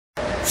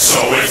So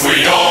if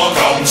we all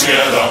come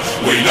together,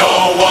 we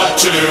know what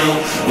to do.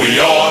 We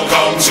all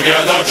come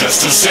together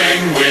just to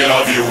sing we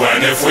love you.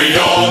 And if we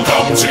all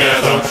come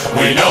together,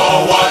 we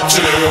know what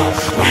to do.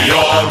 We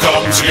all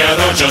come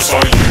together just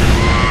for you.